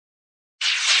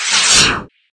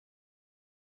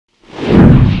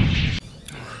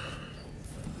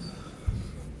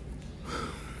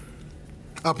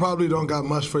I probably don't got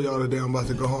much for y'all today. I'm about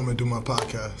to go home and do my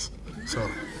podcast. So,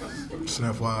 just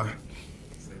an FYI.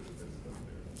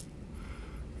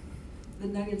 The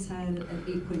Nuggets had an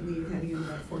 8-point lead heading into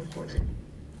that fourth quarter.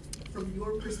 From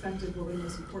your perspective, what were the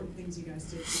most important things you guys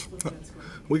did to flip that score?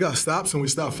 We got stops and we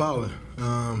stopped fouling.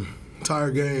 Entire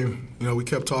game, we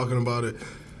kept talking about it,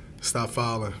 stop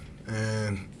fouling.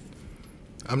 And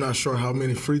I'm not sure how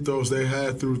many free throws they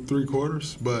had through 3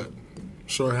 quarters, but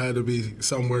sure it had to be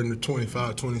somewhere in the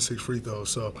 25, 26 free throws.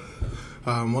 So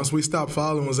once we stopped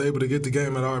fouling, was able to get the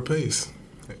game at our pace.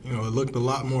 It looked a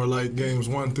lot more like games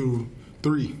 1 through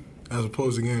 3 as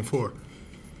opposed to game 4.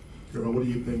 Draymond, what do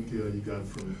you think you got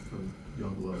from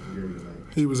young blood from Gary tonight?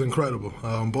 He was incredible.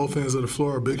 Both ends of the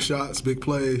floor, big shots, big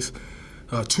plays,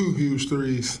 2 huge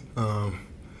threes.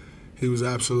 He was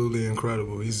absolutely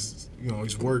incredible. He's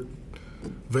worked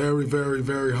very, very,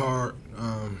 very hard.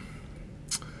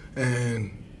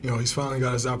 And he's finally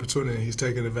got his opportunity. He's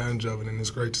taking advantage of it, and it's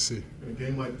great to see. In a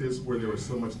game like this where there was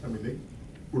so much, they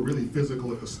were really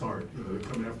physical at the start. They're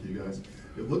coming after you guys.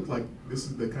 It looked like this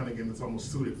is the kind of game that's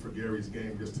almost suited for Gary's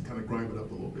game, just to kind of grind it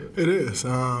up a little bit. It is.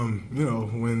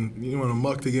 When you want to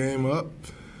muck the game up,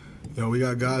 we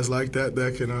got guys like that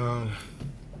can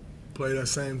play that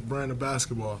same brand of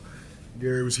basketball.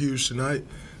 Gary was huge tonight,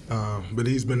 but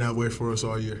he's been that way for us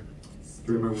all year.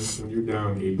 Draymond, when you're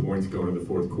down 8 points going to the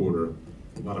fourth quarter,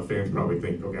 a lot of fans probably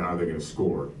think, okay, how are they going to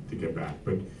score to get back?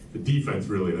 But the defense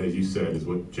really, as you said, is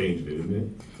what changed it,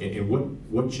 isn't it? And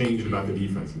what changed about the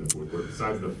defense in the fourth quarter?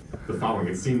 Besides the fouling,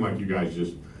 it seemed like you guys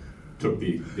just took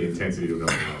the intensity to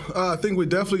another level. I think we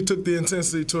definitely took the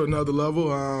intensity to another level.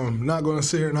 Not going to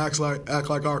sit here and act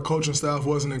like our coaching staff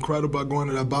wasn't incredible by going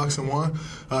to that box and one.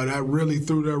 That really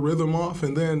threw their rhythm off.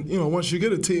 And then, once you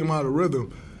get a team out of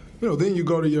rhythm, then you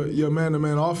go to your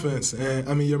man-to-man offense,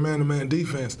 your man-to-man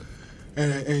defense.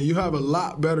 And you have a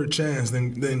lot better chance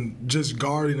than just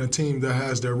guarding a team that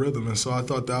has their rhythm. And so I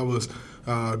thought that was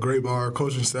great by our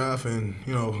coaching staff, and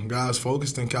guys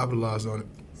focused and capitalized on it.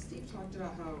 Steve talked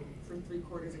about how from 3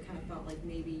 quarters it kind of felt like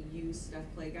maybe you, Steph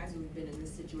Clay, guys who have been in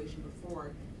this situation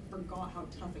before, forgot how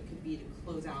tough it could be to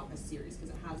close out a series, because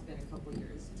it has been a couple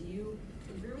years. Do you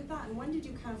agree with that? And when did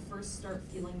you kind of first start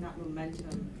feeling that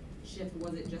momentum shift?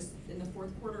 Was it just in the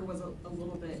fourth quarter, or was it a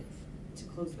little bit to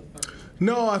close the third?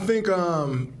 No, I think,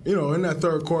 in that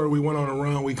third quarter we went on a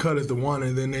run, we cut it to 1,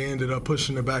 and then they ended up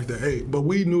pushing it back to 8. But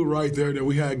we knew right there that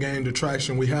we had gained the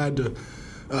traction. We had the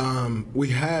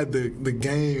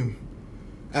game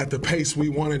at the pace we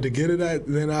wanted to get it at.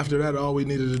 Then after that, all we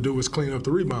needed to do was clean up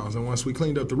the rebounds. And once we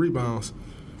cleaned up the rebounds,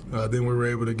 then we were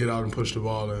able to get out and push the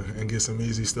ball and get some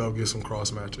easy stuff, get some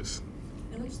cross matches.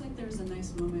 It looks like there was a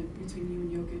nice moment between you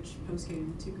and Jokic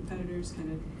post-game. 2 competitors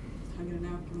kind of hugging it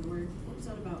out, giving the word. What was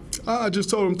that about? I just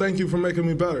told him, thank you for making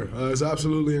me better. It's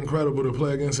absolutely incredible to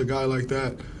play against a guy like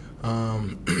that.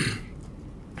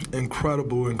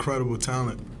 Incredible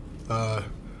talent.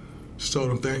 Just told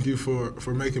him, thank you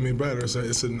for making me better.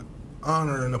 It's an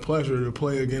honor and a pleasure to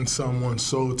play against someone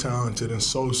so talented and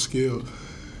so skilled.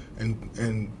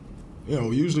 And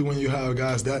usually when you have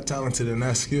guys that talented and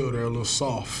that skilled, they're a little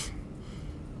soft.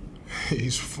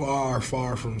 He's far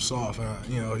from soft.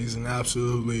 He's an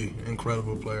absolutely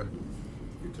incredible player.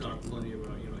 You talked plenty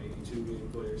about 82-game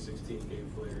players,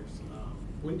 16-game players.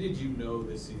 When did you know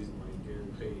this season, Gary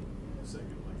Payton, that's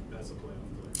a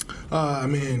playoff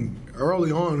player?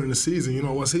 Early on in the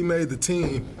season, once he made the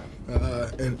team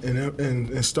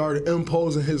and started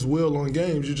imposing his will on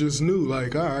games, you just knew, all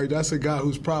right, that's a guy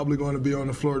who's probably going to be on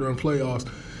the floor during playoffs.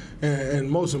 And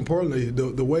most importantly,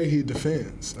 the way he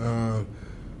defends.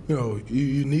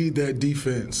 You need that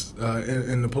defense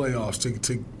in the playoffs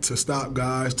to stop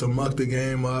guys, to muck the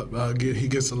game up. He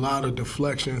gets a lot of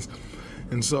deflections.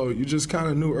 And so you just kind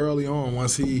of knew early on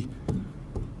once he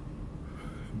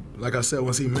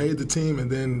made the team and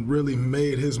then really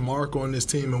made his mark on this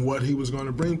team and what he was going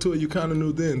to bring to it, you kind of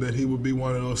knew then that he would be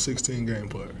one of those 16-game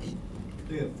players.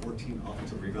 They had 14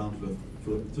 offensive rebounds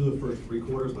through the first 3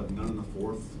 quarters, but none in the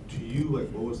fourth. To you,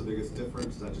 what was the biggest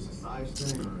difference? Is that just a size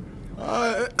thing?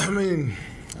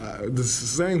 The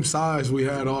same size we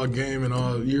had all game and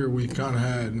all year we kind of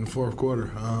had in the fourth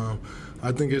quarter.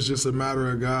 I think it's just a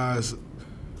matter of guys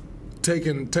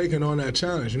taking on that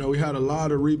challenge. We had a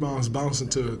lot of rebounds bouncing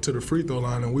to the free throw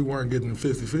line, and we weren't getting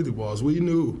 50-50 balls. We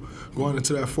knew going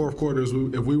into that fourth quarter, if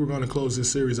we were going to close this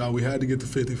series out, we had to get the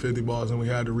 50-50 balls, and we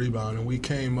had to rebound, and we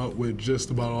came up with just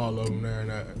about all of them there in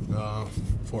that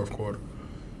fourth quarter.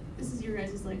 This is your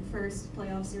guys' first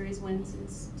playoff series win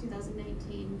since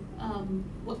 2019.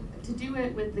 To do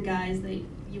it with the guys that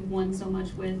you've won so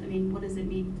much with, what does it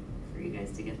mean for you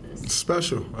guys to get this?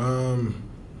 Special.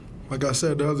 like I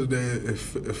said the other day, it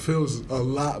feels a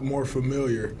lot more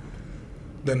familiar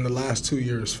than the last 2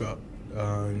 years felt.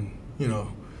 You know,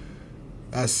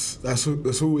 that's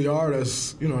who we are.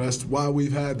 That's why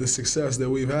we've had the success that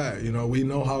we've had. You know, we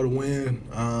know how to win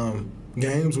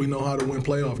games. We know how to win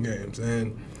playoff games,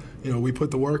 and you know, we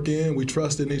put the work in. We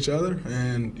trust in each other,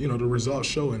 and you know, the results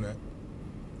show in that.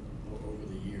 Over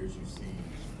the years, you've seen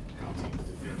how teams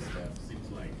defend Steph.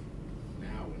 Seems like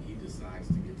now when he decides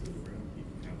to get to the rim, he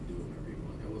can kind of do it whenever he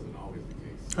wants. That wasn't always the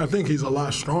case. I think he's a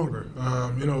lot stronger.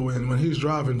 You know, when he's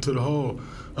driving to the hole,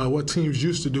 what teams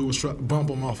used to do was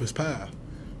bump him off his path.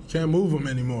 You can't move him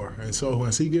anymore. And so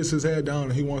once he gets his head down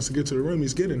and he wants to get to the rim,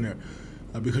 he's getting there.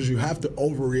 Because you have to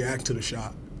overreact to the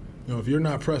shot. You know, if you're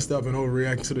not pressed up and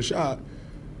overreacting to the shot,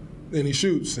 then he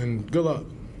shoots, and good luck.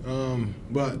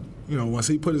 But, you know, once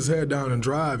he put his head down and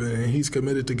drive and he's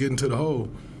committed to getting to the hole,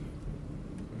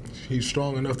 he's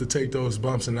strong enough to take those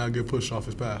bumps and not get pushed off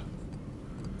his path.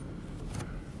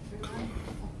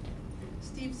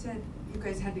 Steve said you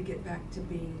guys had to get back to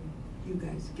being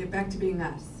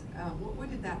us. What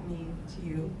did that mean to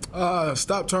you?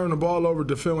 Stop turning the ball over,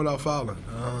 defend without fouling.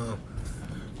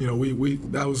 You know,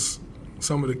 that was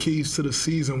some of the keys to the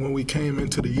season when we came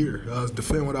into the year.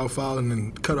 Defend without fouling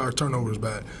and cut our turnovers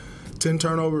back. 10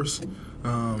 turnovers.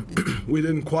 We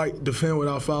didn't quite defend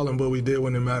without fouling, but we did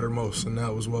when it mattered most, and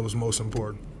that was what was most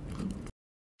important.